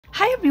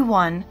Hi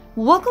everyone,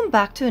 welcome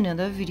back to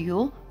another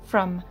video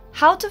from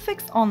How to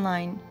Fix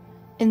Online.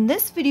 In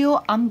this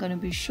video, I'm going to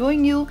be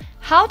showing you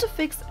how to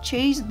fix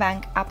Chase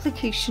Bank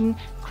application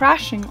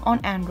crashing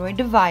on Android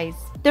device.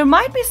 There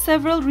might be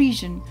several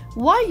reasons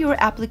why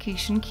your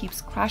application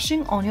keeps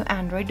crashing on your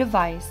Android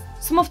device.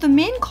 Some of the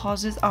main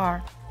causes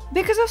are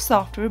because of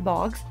software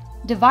bugs,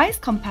 device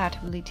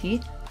compatibility,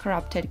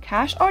 corrupted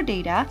cache or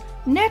data,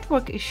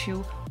 network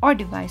issue, or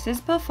device's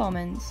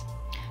performance.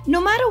 No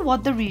matter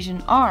what the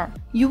reason are,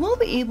 you will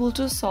be able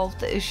to solve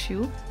the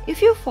issue if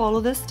you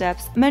follow the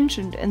steps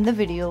mentioned in the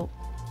video.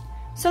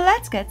 So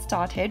let's get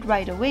started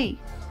right away.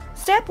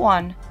 Step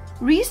 1.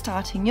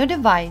 Restarting your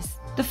device.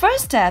 The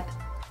first step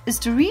is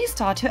to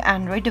restart your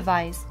Android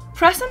device.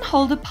 Press and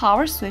hold the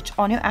power switch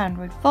on your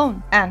Android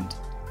phone and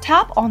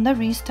tap on the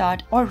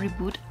restart or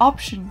reboot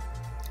option.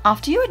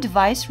 After your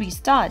device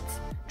restarts,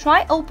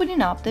 try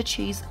opening up the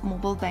Chase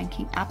mobile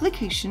banking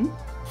application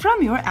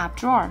from your app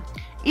drawer.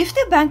 If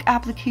the bank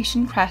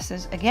application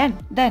crashes again,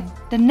 then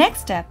the next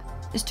step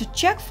is to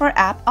check for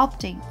app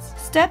updates.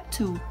 Step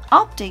 2.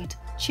 Update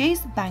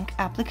Chase Bank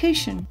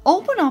application.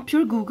 Open up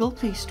your Google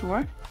Play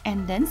Store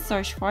and then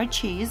search for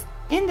Chase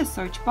in the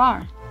search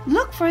bar.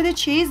 Look for the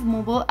Chase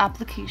mobile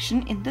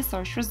application in the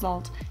search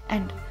result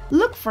and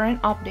look for an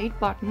update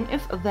button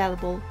if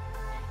available.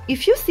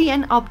 If you see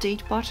an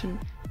update button,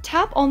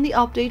 tap on the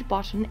update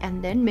button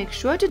and then make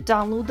sure to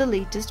download the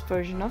latest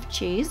version of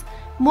Chase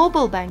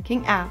mobile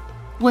banking app.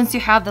 Once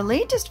you have the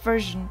latest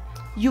version,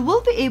 you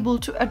will be able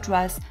to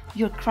address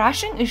your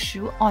crashing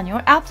issue on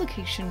your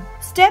application.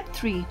 Step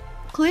 3.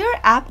 Clear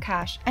app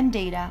cache and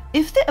data.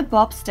 If the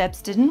above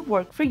steps didn't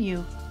work for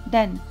you,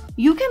 then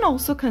you can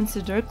also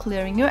consider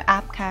clearing your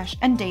app cache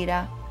and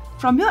data.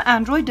 From your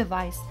Android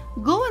device,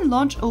 go and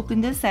launch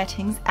Open the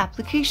Settings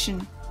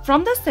application.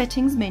 From the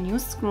Settings menu,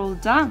 scroll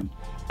down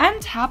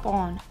and tap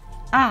on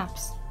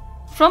Apps.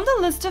 From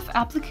the list of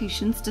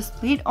applications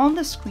displayed on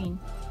the screen,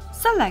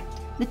 select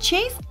the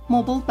Chase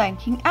mobile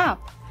banking app.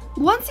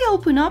 Once you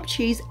open up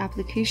Chase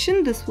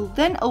application, this will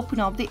then open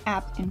up the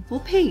app info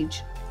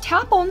page.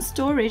 Tap on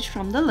Storage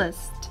from the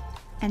list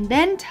and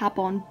then tap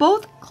on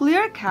both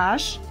Clear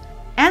Cache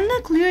and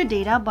the Clear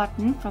Data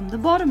button from the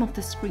bottom of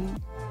the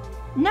screen.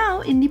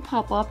 Now in the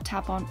pop-up,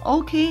 tap on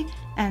OK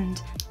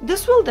and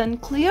this will then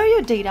clear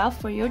your data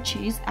for your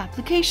Chase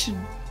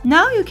application.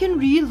 Now you can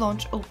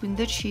relaunch Open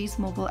the Chase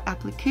mobile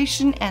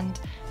application and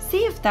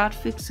see if that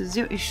fixes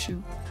your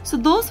issue. So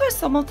those were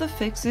some of the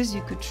fixes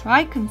you could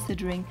try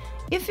considering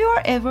if you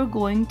are ever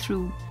going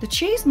through the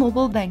Chase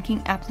mobile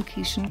banking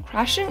application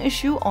crashing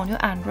issue on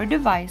your Android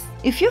device.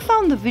 If you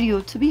found the video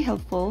to be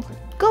helpful,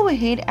 go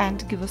ahead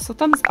and give us a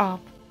thumbs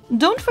up.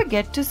 Don't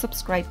forget to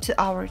subscribe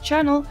to our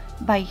channel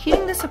by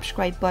hitting the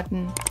subscribe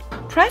button.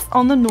 Press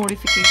on the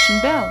notification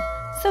bell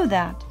so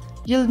that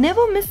you'll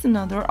never miss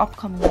another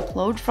upcoming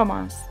upload from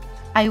us.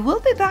 I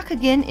will be back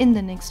again in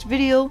the next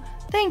video.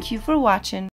 Thank you for watching.